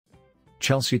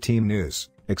Chelsea team news,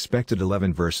 expected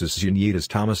 11 versus Zenit as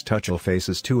Thomas Tuchel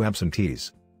faces 2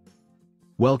 absentees.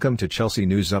 Welcome to Chelsea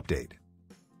News Update.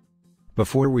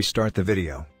 Before we start the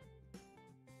video,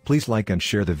 please like and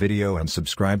share the video and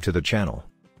subscribe to the channel.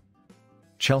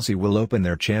 Chelsea will open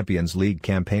their Champions League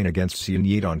campaign against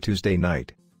Zenit on Tuesday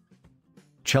night.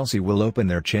 Chelsea will open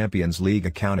their Champions League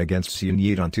account against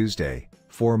Zenit on Tuesday,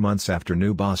 4 months after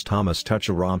new boss Thomas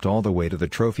Tuchel romped all the way to the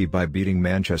trophy by beating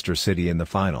Manchester City in the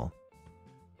final.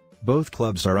 Both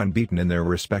clubs are unbeaten in their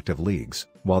respective leagues,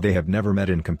 while they have never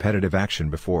met in competitive action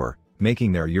before,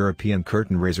 making their European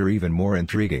curtain raiser even more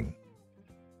intriguing.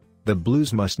 The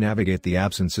Blues must navigate the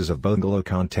absences of both N'Golo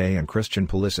Kanté and Christian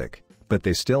Pulisic, but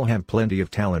they still have plenty of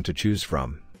talent to choose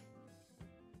from.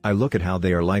 I look at how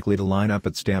they are likely to line up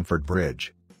at Stamford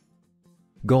Bridge.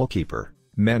 Goalkeeper,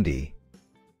 Mendy.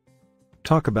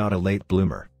 Talk about a late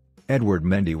bloomer. Edouard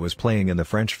Mendy was playing in the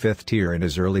French fifth tier in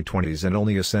his early 20s and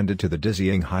only ascended to the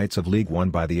dizzying heights of League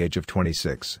One by the age of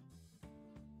 26.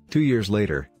 2 years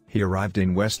later, he arrived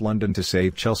in West London to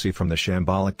save Chelsea from the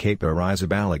shambolic Capo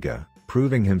Arrizabalaga,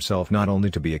 proving himself not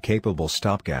only to be a capable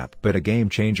stopgap but a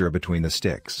game-changer between the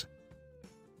sticks.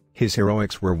 His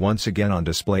heroics were once again on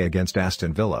display against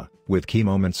Aston Villa, with key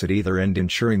moments at either end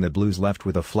ensuring the Blues left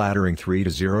with a flattering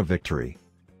 3-0 victory.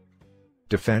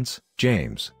 Defense: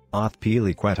 James,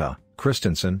 Azpilicueta,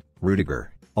 Christensen,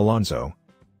 Rudiger, Alonso.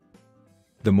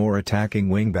 The more attacking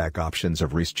wing-back options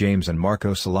of Reece James and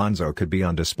Marcos Alonso could be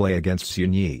on display against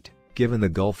Zenit, given the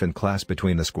gulf in class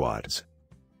between the squads.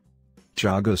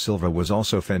 Thiago Silva was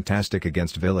also fantastic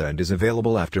against Villa and is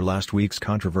available after last week's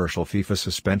controversial FIFA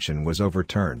suspension was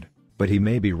overturned, but he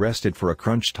may be rested for a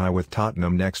crunch tie with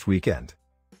Tottenham next weekend.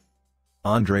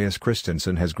 Andreas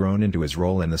Christensen has grown into his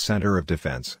role in the centre of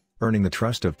defence, earning the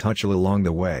trust of Tuchel along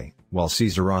the way, while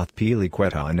Cesar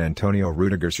Azpilicueta and Antonio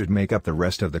Rudiger should make up the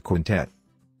rest of the quintet.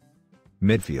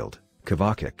 Midfield: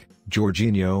 Kovacic,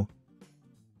 Jorginho.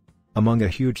 Among a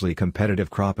hugely competitive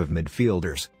crop of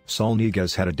midfielders, Saul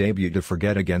Niguez had a debut to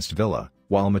forget against Villa,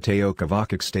 while Mateo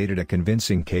Kovacic stated a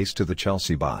convincing case to the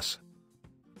Chelsea boss.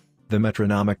 The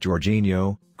metronomic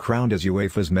Jorginho, crowned as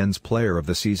UEFA's Men's Player of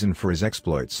the Season for his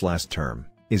exploits last term,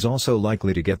 is also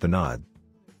likely to get the nod.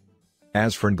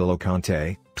 As for N'Golo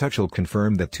Kanté, Tuchel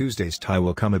confirmed that Tuesday's tie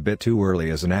will come a bit too early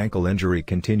as an ankle injury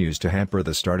continues to hamper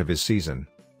the start of his season.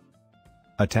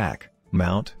 Attack: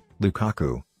 Mount,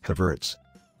 Lukaku, Havertz.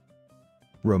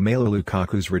 Romelu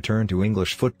Lukaku's return to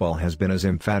English football has been as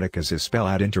emphatic as his spell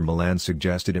at Inter Milan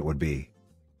suggested it would be.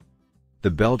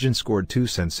 The Belgian scored 2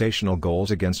 sensational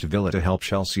goals against Villa to help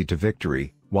Chelsea to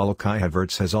victory, while Kai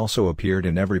Havertz has also appeared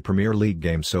in every Premier League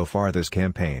game so far this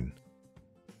campaign.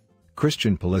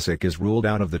 Christian Pulisic is ruled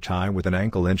out of the tie with an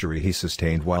ankle injury he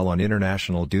sustained while on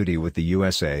international duty with the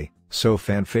USA, so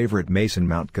fan favourite Mason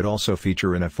Mount could also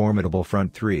feature in a formidable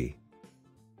front three.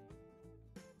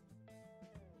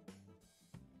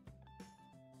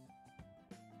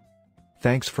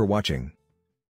 Thanks for watching.